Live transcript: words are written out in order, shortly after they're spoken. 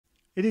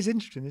It is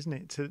interesting, isn't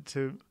it,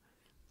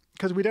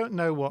 because we don't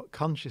know what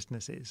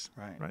consciousness is,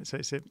 right? So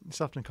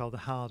it's often called a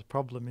hard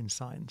problem in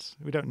science.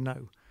 We don't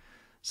know.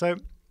 So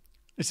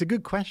it's a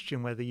good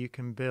question whether you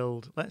can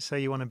build, let's say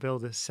you want to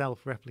build a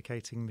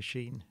self-replicating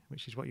machine,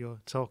 which is what you're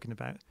talking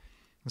about,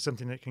 and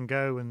something that can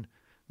go and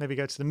maybe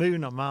go to the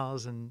moon or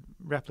Mars and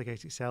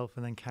replicate itself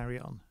and then carry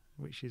on,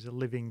 which is a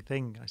living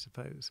thing, I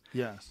suppose.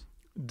 Yes.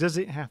 Does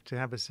it have to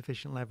have a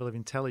sufficient level of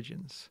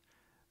intelligence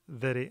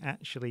that it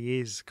actually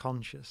is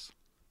conscious?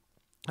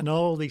 And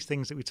all these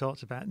things that we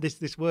talked about,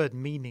 this word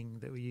meaning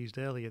that we used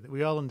earlier, that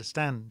we all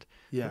understand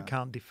but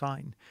can't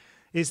define,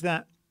 is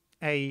that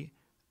a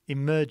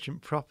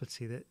emergent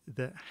property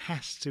that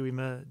has to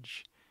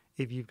emerge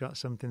if you've got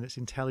something that's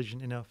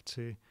intelligent enough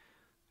to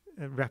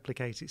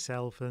replicate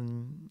itself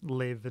and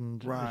live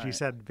and, as you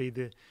said, be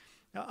the...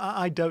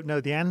 I don't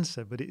know the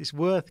answer, but it's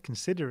worth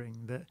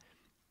considering that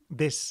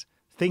this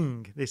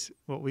thing,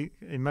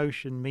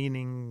 emotion,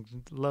 meaning,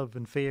 love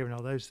and fear and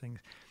all those things,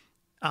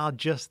 are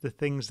just the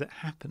things that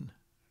happen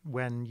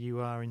when you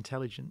are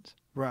intelligent.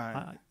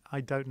 Right.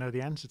 I don't know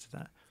the answer to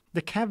that.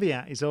 The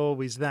caveat is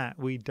always that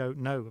we don't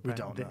know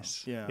about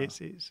this. Know. Yeah.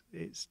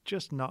 It's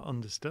just not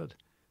understood.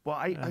 Well,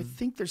 I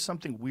think there's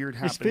something weird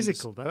happening. It's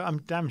physical, though. I'm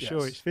damn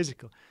sure it's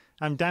physical.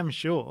 I'm damn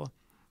sure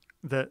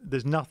that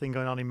there's nothing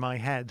going on in my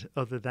head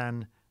other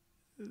than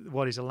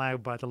what is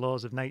allowed by the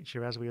laws of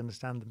nature as we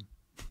understand them.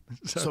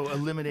 So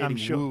eliminating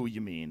woo,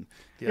 you mean?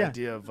 The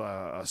idea of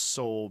a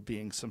soul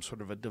being some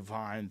sort of a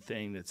divine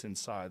thing that's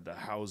inside the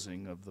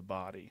housing of the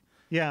body.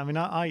 Yeah, I mean,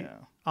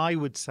 I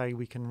would say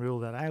we can rule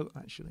that out,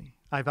 actually.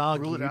 I've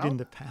argued in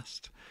the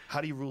past.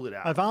 How do you rule it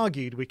out? I've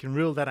argued we can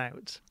rule that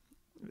out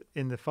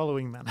in the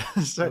following manner.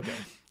 So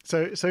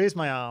here's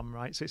my arm,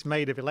 right? So it's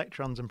made of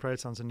electrons and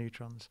protons and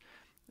neutrons.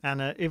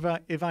 And if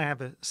I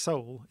have a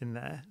soul in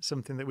there,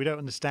 something that we don't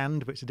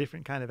understand, but it's a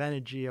different kind of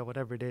energy or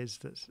whatever it is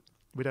that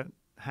we don't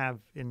have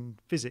in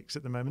physics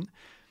at the moment,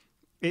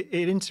 it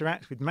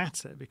interacts with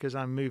matter because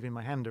I'm moving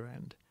my hand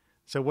around.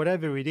 So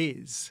whatever it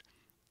is,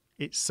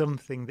 it's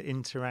something that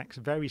interacts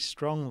very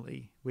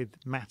strongly with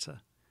matter.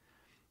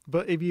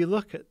 But if you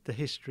look at the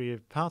history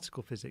of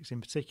particle physics in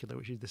particular,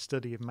 which is the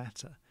study of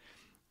matter,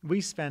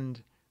 we've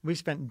spent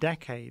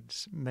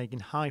decades making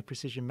high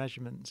precision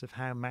measurements of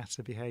how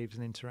matter behaves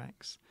and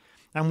interacts.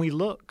 And we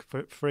look,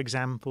 for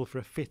example, for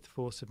a fifth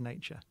force of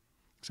nature.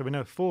 So we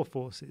know 4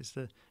 forces: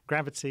 the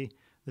gravity,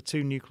 the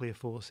 2 nuclear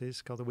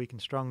forces called the weak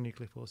and strong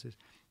nuclear forces,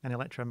 and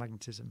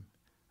electromagnetism.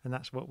 And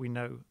that's what we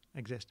know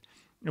exists.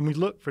 And we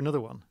look for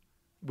another one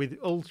with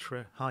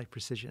ultra high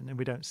precision, and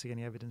we don't see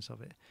any evidence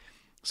of it.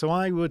 So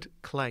I would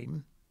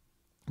claim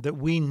that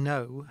we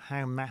know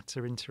how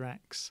matter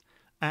interacts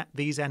at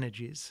these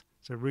energies,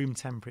 so room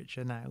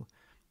temperature now,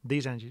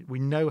 these energies, we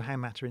know how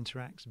matter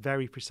interacts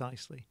very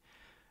precisely.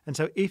 And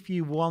so if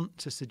you want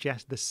to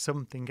suggest there's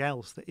something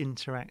else that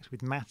interacts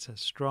with matter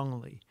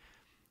strongly,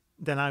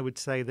 then I would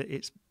say that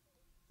it's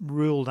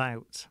ruled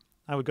out.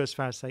 I would go as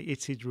far as say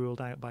it is ruled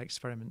out by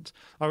experiment,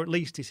 or at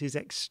least it is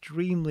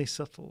extremely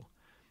subtle,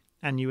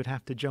 and you would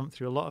have to jump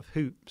through a lot of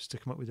hoops to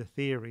come up with a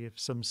theory of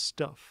some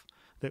stuff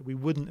that we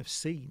wouldn't have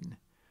seen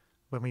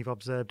when we've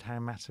observed how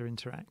matter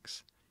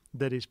interacts,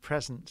 that is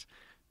present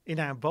in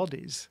our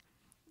bodies.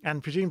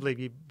 And presumably if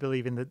you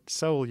believe in the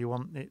soul, you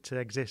want it to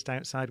exist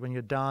outside when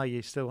you die,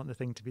 you still want the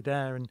thing to be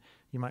there, and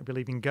you might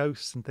believe in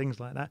ghosts and things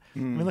like that. I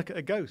mean, look at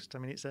a ghost. I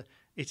mean,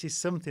 it is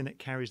something that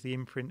carries the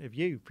imprint of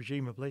you,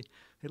 presumably.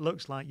 It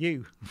looks like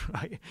you,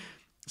 right?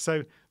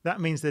 So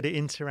that means that it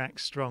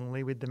interacts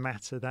strongly with the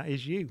matter that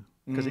is you,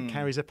 because it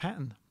carries a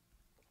pattern.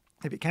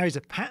 If it carries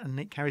a pattern,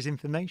 it carries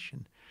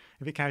information.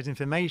 If it carries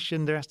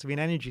information, there has to be an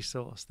energy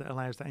source that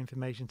allows that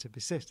information to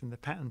persist and the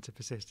pattern to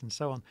persist and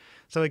so on.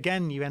 So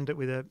again, you end up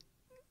with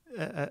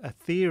a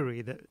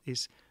theory that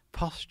is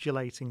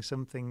postulating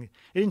something.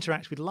 It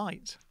interacts with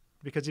light,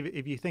 because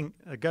if you think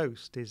a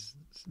ghost is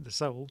the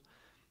soul,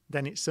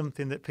 then it's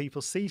something that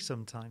people see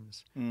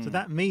sometimes. So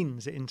that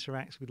means it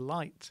interacts with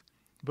light.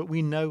 But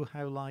we know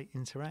how light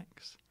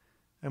interacts.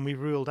 And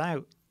we've ruled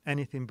out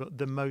anything but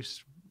the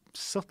most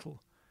subtle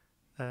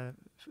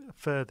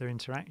further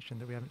interaction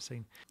that we haven't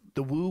seen.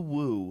 The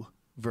woo-woo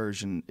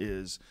version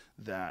is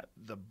that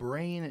the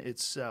brain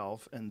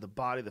itself and the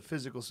body, the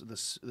physical,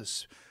 this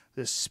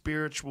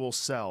spiritual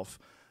self,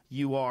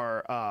 you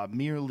are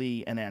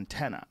merely an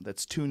antenna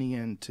that's tuning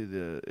into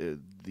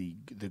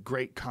the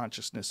great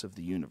consciousness of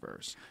the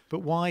universe. But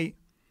why?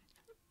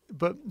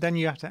 But then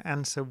you have to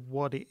answer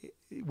what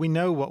we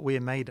know what we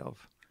are made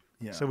of.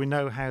 Yeah. So we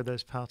know how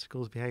those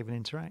particles behave and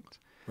interact.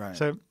 Right.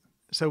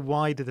 So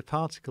why do the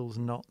particles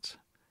not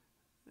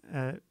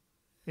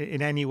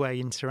in any way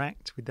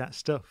interact with that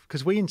stuff?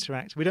 Because we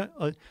interact. We don't.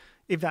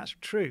 If that's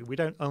true, we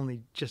don't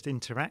only just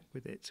interact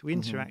with it. We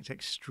interact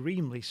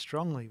extremely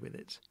strongly with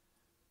it.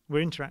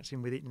 We're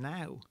interacting with it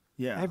now.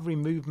 Yeah. Every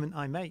movement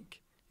I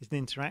make is an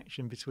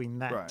interaction between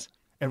that. Right.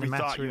 And Every the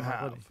thought matter you in my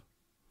have. body.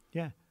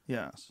 Yeah.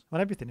 Yes.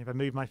 Well, everything. If I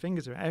move my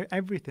fingers around,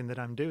 everything that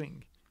I'm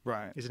doing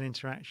is an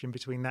interaction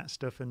between that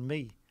stuff and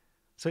me.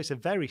 So it's a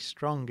very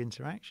strong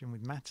interaction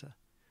with matter,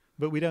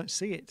 but we don't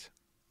see it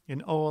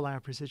in all our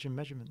precision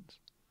measurements?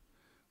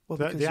 Well,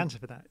 The answer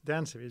for that, the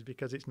answer is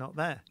because it's not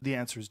there. The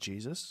answer is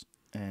Jesus,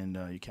 and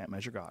you can't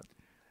measure God.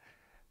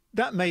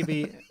 That may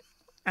be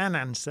an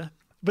answer,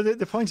 but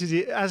the point is,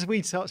 as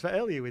we talked about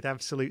earlier with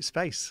absolute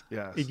space,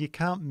 Yes. if you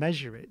can't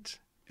measure it,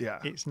 Yeah.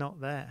 it's not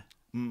there.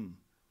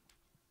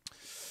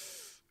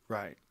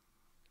 Right.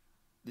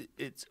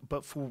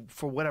 But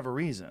for whatever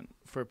reason,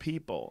 for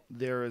people,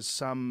 there is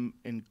some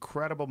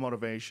incredible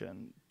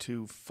motivation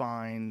to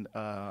find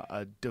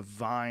a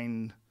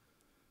divine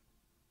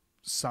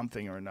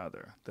something or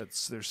another.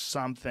 There's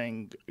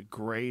something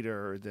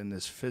greater than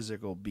this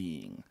physical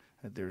being.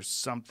 There's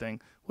something.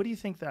 What do you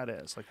think that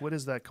is? Like, what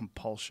is that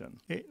compulsion?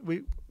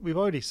 We've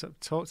already sort of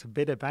talked a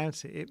bit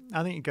about it.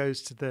 I think it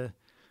goes to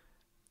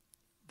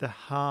the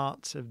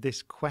heart of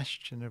this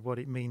question of what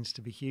it means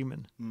to be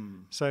human.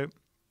 So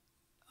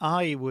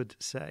I would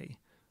say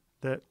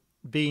that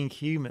being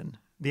human,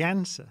 the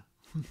answer,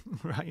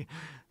 right,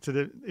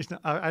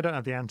 I don't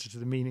have the answer to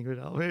the meaning of it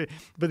all,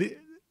 but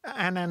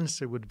an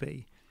answer would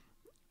be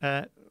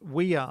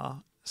we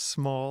are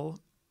small,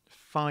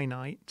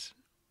 finite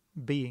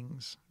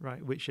beings,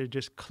 right, which are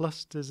just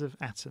clusters of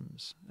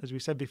atoms, as we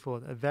said before,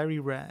 that are very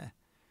rare,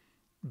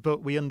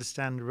 but we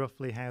understand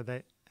roughly how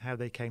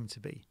they came to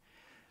be.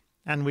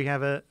 And we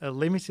have a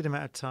limited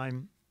amount of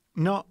time,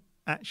 not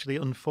actually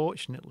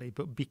unfortunately,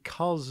 but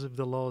because of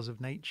the laws of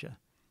nature.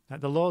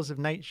 Like, the laws of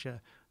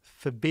nature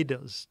forbid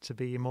us to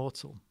be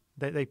immortal.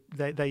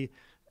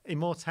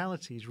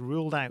 Immortality is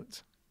ruled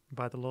out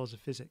by the laws of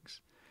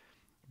physics.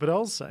 But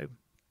also,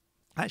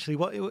 actually,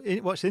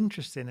 what's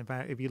interesting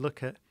about, if you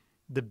look at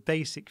the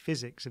basic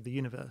physics of the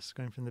universe,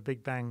 going from the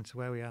Big Bang to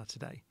where we are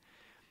today,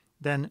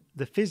 then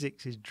the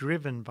physics is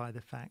driven by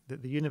the fact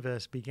that the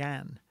universe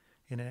began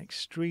in an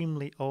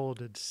extremely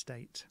ordered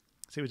state.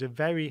 So it was a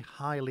very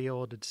highly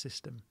ordered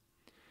system.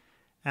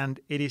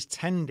 And it is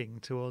tending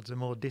towards a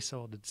more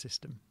disordered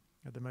system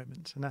at the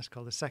moment. And that's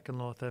called the second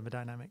law of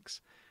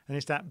thermodynamics. And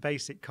it's that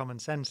basic common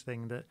sense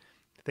thing that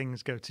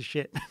things go to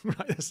shit,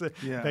 right?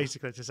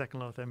 Basically, it's the second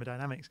law of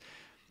thermodynamics.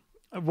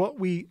 What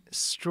we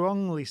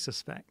strongly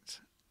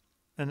suspect,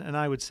 and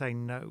I would say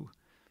no,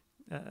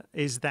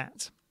 is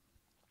that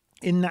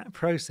in that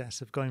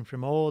process of going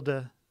from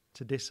order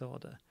to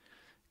disorder,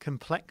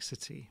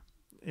 complexity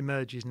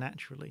emerges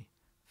naturally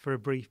for a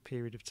brief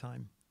period of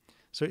time.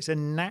 So it's a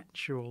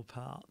natural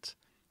part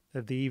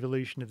of the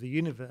evolution of the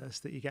universe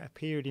that you get a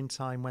period in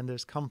time when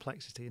there's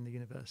complexity in the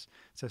universe.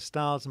 So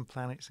stars and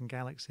planets and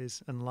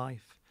galaxies and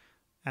life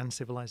and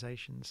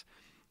civilizations.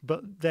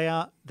 But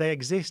they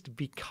exist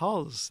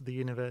because the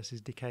universe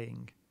is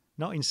decaying,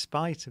 not in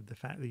spite of the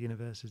fact the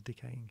universe is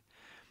decaying.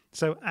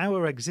 So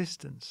our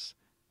existence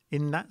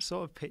in that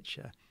sort of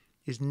picture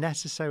is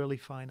necessarily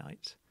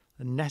finite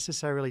and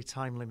necessarily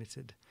time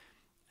limited.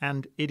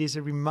 And it is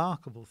a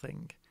remarkable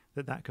thing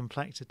that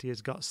complexity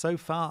has got so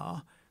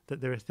far that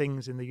there are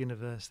things in the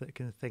universe that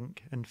can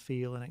think and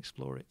feel and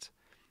explore it.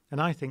 And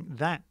I think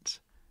that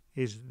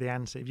is the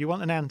answer. If you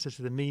want an answer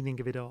to the meaning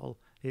of it all,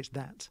 it's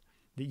that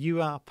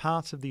you are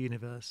part of the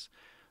universe.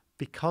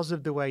 Because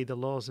of the way the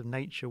laws of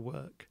nature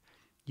work,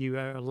 you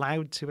are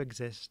allowed to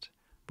exist,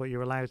 but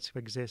you're allowed to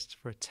exist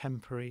for a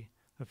temporary,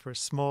 or for a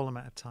small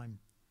amount of time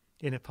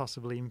in a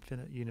possibly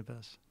infinite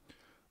universe.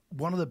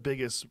 One of the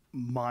biggest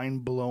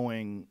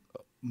mind-blowing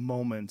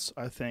moments,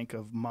 I think,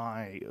 of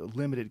my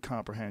limited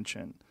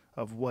comprehension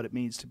of what it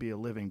means to be a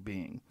living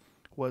being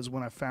was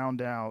when I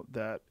found out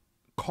that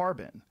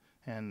carbon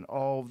and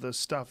all the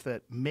stuff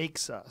that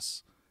makes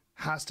us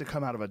has to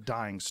come out of a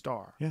dying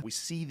star. Yeah. We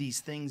see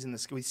these things in the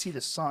sky. We see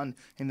the sun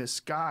in the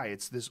sky.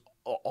 It's this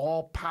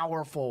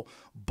all-powerful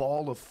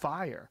ball of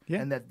fire.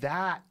 Yeah. And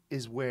that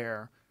is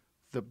where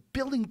the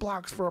building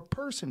blocks for a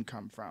person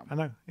come from. I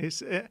know.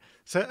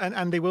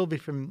 And they will be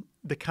from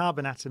the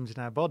carbon atoms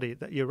in our body.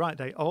 That you're right,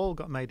 they all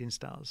got made in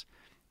stars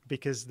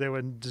because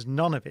there's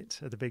none of it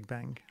at the Big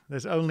Bang.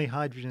 There's only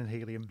hydrogen and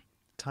helium,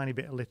 tiny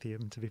bit of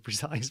lithium to be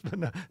precise,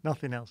 but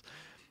nothing else.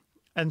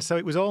 And so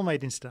it was all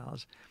made in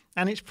stars.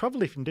 And it's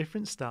probably from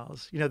different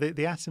stars. You know,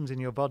 the atoms in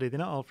your body, they're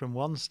not all from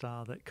one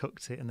star that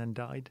cooked it and then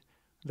died.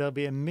 There'll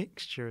be a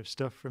mixture of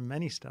stuff from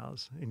many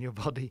stars in your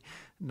body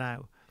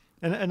now.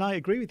 And I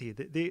agree with you.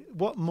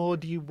 What more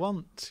do you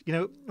want? You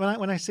know,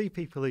 when I see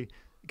people who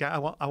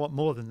go, I want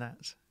more than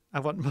that. I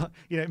want more.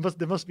 You know,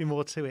 there must be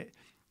more to it.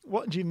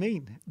 What do you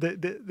mean? The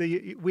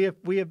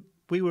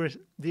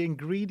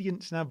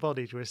ingredients in our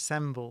bodies were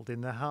assembled in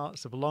the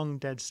hearts of long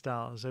dead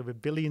stars over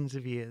billions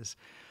of years,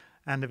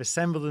 and have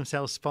assembled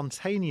themselves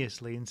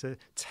spontaneously into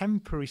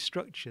temporary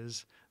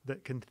structures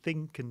that can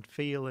think and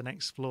feel and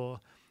explore.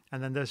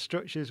 And then those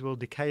structures will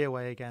decay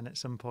away again at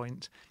some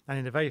point, and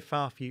in the very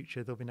far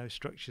future, there'll be no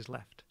structures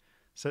left.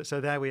 So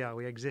there we are.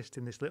 We exist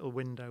in this little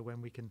window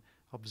when we can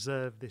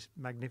observe this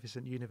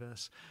magnificent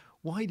universe.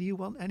 Why do you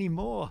want any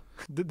more?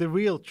 The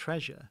real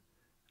treasure,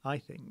 I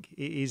think,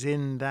 is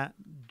in that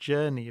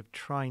journey of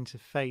trying to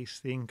face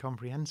the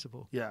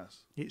incomprehensible.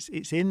 Yes.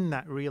 It's in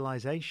that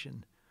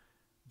realization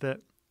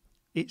that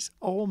it's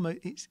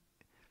almost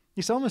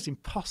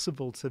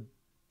impossible to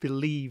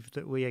believe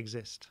that we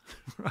exist.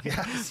 Right?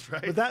 Yes,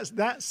 right. But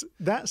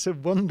that's a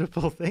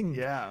wonderful thing.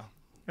 Yeah.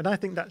 And I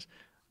think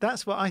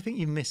that's what I think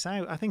you miss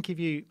out. I think if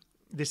you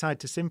decide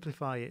to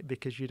simplify it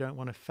because you don't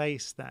want to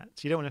face that,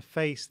 you don't want to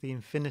face the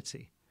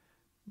infinity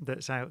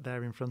that's out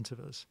there in front of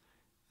us,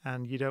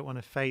 and you don't want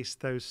to face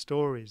those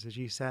stories, as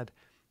you said,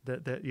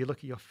 that you look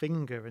at your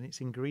finger and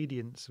its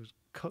ingredients was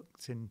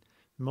cooked in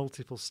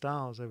multiple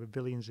stars over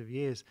billions of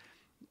years.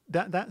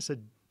 That's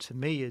to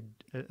me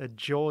a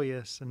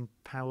joyous and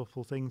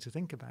powerful thing to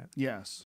think about. Yes.